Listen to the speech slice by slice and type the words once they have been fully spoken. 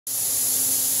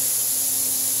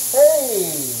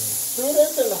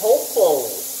Students and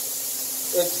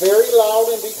hopefuls, it's very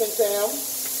loud in Decontam,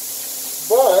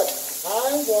 but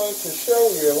I'm going to show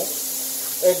you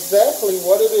exactly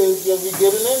what it is you'll be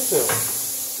getting into.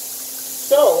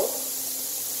 So,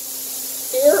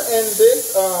 here in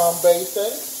this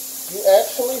basin, you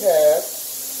actually have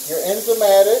your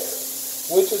enzymatic,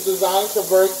 which is designed to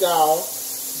break down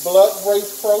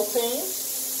blood-based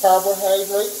proteins,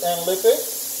 carbohydrates, and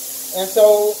lipids. And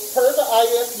so, per the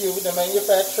IFU, the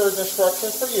manufacturer's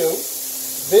instructions for you,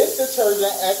 this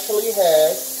detergent actually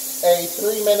has a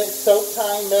 3-minute soak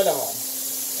time minimum.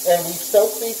 And we've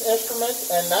soaked these instruments,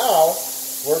 and now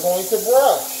we're going to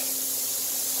brush.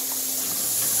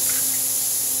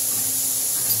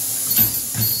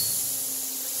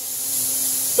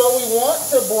 So we want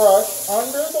to brush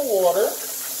under the water.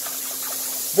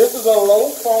 This is a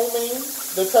low foaming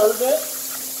detergent.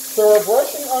 So we're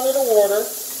brushing under the water.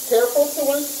 Careful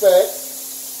to inspect,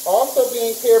 also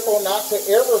being careful not to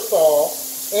aerosol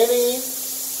any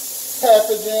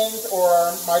pathogens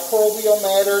or microbial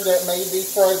matter that may be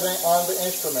present on the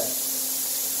instrument.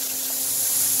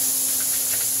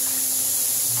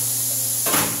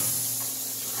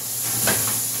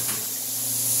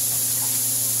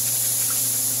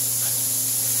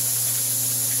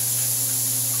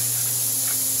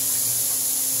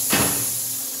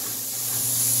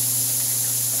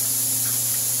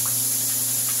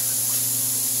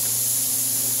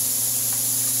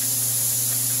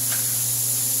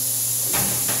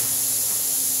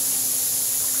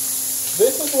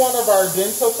 This is one of our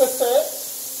dental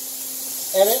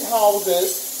cassettes, and it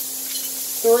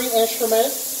houses 3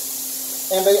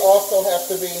 instruments, and they also have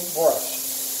to be brushed.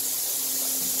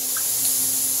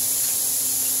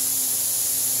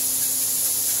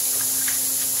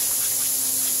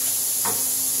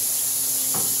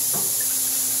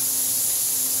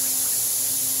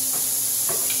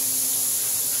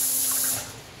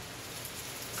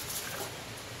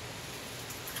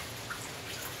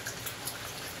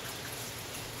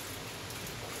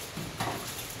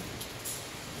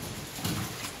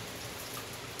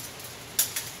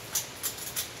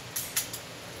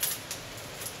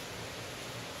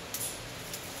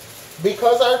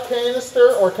 Because our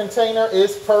canister or container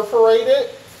is perforated,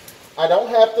 I don't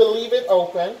have to leave it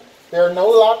open. There are no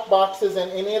lock boxes in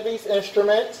any of these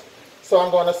instruments, so I'm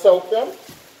going to soak them.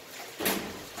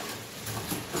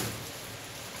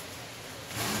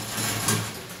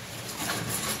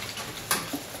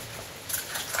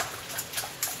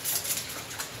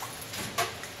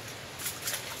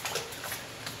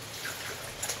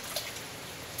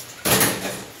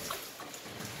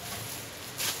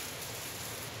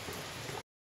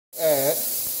 At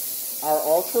our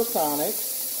ultrasonic,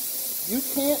 you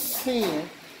can't see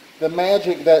the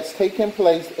magic that's taking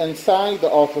place inside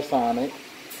the ultrasonic.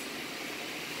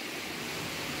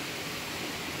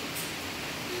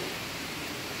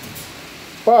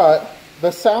 But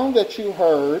the sound that you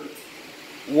heard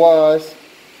was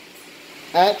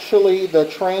actually the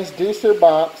transducer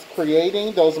box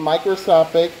creating those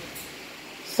microscopic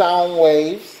sound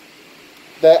waves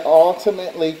that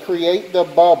ultimately create the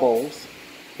bubbles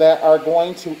that are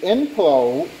going to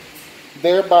implode,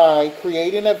 thereby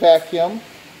creating a vacuum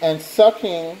and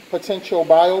sucking potential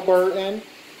bioburden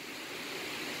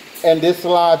and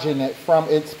dislodging it from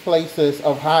its places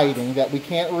of hiding that we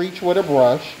can't reach with a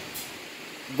brush,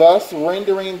 thus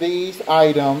rendering these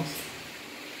items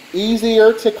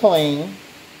easier to clean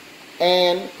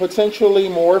and potentially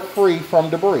more free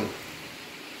from debris.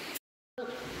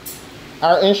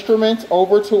 Our instruments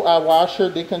over to our washer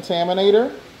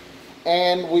decontaminator,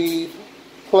 and we've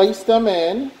placed them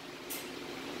in,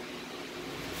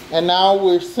 and now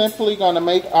we're simply going to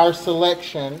make our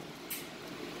selection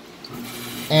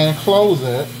and close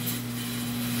it,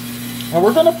 and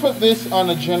we're going to put this on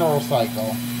a general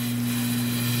cycle.